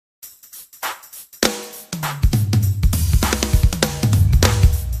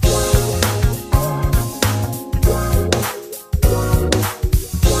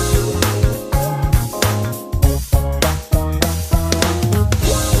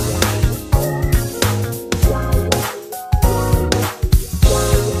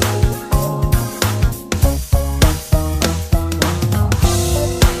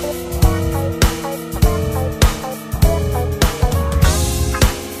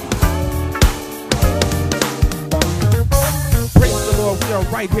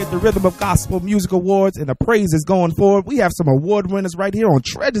right here at the Rhythm of Gospel Music Awards, and the praise is going forward. We have some award winners right here on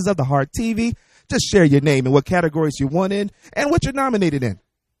Treasures of the Heart TV. Just share your name and what categories you won in and what you're nominated in.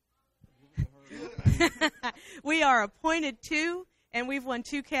 We are Appointed2, and we've won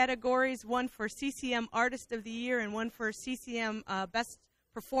 2 categories, one for CCM Artist of the Year and one for CCM Best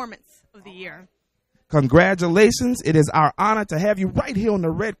Performance of the Year. Congratulations. It is our honor to have you right here on the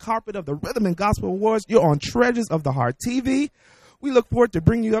red carpet of the Rhythm and Gospel Awards. You're on Treasures of the Heart TV. We look forward to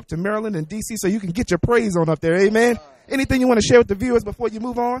bringing you up to Maryland and D.C. so you can get your praise on up there. Amen. Anything you want to share with the viewers before you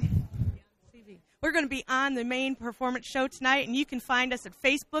move on? We're going to be on the main performance show tonight, and you can find us at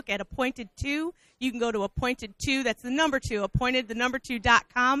Facebook at Appointed2. You can go to Appointed2, that's the number 2,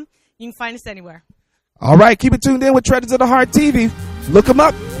 appointed2.com. You can find us anywhere. All right, keep it tuned in with Treasures of the Heart TV. Look them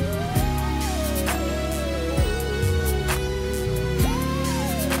up.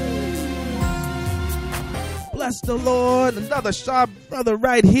 Bless the Lord. Another sharp brother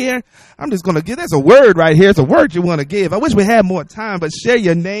right here. I'm just going to give, there's a word right here. It's a word you want to give. I wish we had more time, but share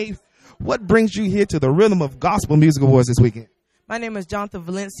your name. What brings you here to the Rhythm of Gospel Music Awards this weekend? My name is Jonathan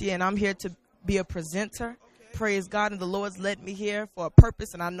Valencia, and I'm here to be a presenter. Praise God, and the Lord's led me here for a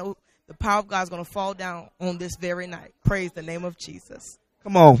purpose, and I know the power of God is going to fall down on this very night. Praise the name of Jesus.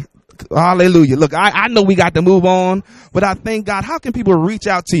 Come on. Hallelujah. Look, I know we got to move on, but I thank God. How can people reach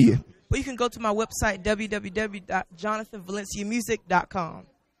out to you? Well, you can go to my website, www.jonathanvalenciamusic.com.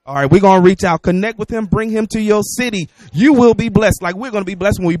 All right, we're going to reach out, connect with him, bring him to your city. You will be blessed like we're going to be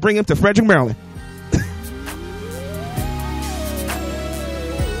blessed when we bring him to Frederick, Maryland.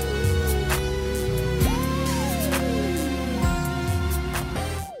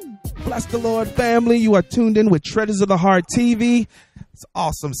 Bless the Lord, family. You are tuned in with Treasures of the Heart TV. It's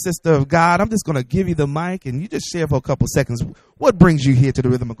awesome, sister of God. I'm just going to give you the mic, and you just share for a couple seconds. What brings you here to the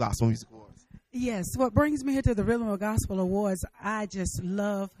Rhythm of Gospel Music Awards? Yes, what brings me here to the Rhythm of Gospel Awards, I just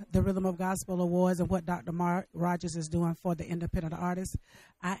love the Rhythm of Gospel Awards and what Dr. Mark Rogers is doing for the independent artists.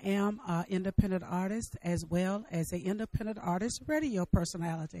 I am an independent artist as well as an independent artist radio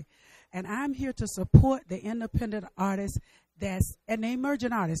personality. And I'm here to support the independent artists and the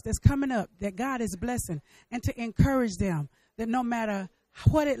emerging artists that's coming up, that God is blessing, and to encourage them that no matter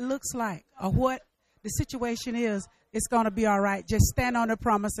what it looks like or what the situation is, it's going to be all right. Just stand on the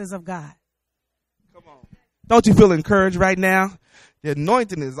promises of God. Come on. Don't you feel encouraged right now? The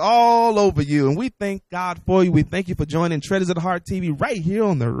anointing is all over you, and we thank God for you. We thank you for joining Treasures of the Heart TV right here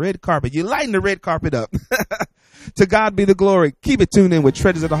on the red carpet. You're lighting the red carpet up. To God be the glory. Keep it tuned in with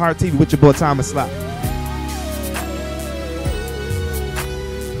Treasures of the Heart TV with your boy Thomas Slot.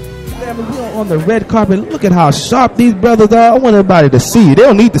 We're on the red carpet. Look at how sharp these brothers are. I want everybody to see you. They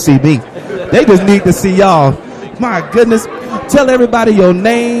don't need to see me. They just need to see y'all. My goodness. Tell everybody your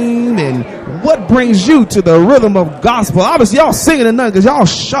name and what brings you to the Rhythm of Gospel. Obviously, y'all singing enough because y'all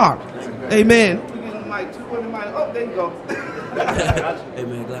sharp. Amen. Oh, there you go.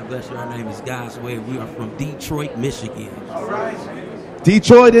 Amen. God bless you. Our name is God's Way. We are from Detroit, Michigan. All right.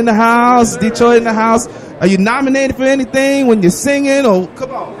 Detroit in the house. Detroit in the house. Are you nominated for anything when you're singing? Or come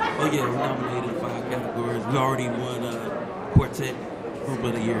on. Oh yeah, we're nominated in 5 categories. We already won Quartet Group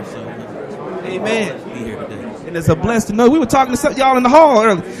of the Year. So amen. Be here today. And it's a blessing to know. We were talking to some y'all in the hall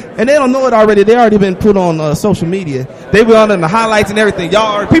earlier, and they don't know it already. They already been put on social media. They were on in the highlights and everything.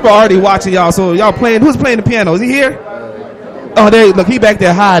 People are already watching y'all. So y'all playing. Who's playing the piano? Is he here? Oh, there. Look, he back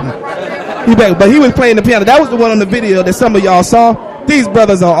there hiding. But he was playing the piano. That was the one on the video that some of y'all saw. These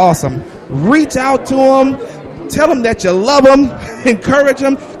brothers are awesome. Reach out to them. Tell them that you love them. Encourage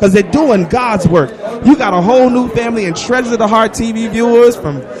them because they're doing God's work. You got a whole new family and Treasures of the Heart TV viewers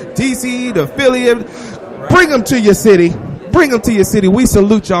from D.C. to Philly. Bring them to your city. Bring them to your city. We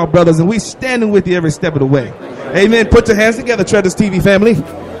salute y'all, brothers, and we standing with you every step of the way. Amen. Put your hands together, Treasures TV family.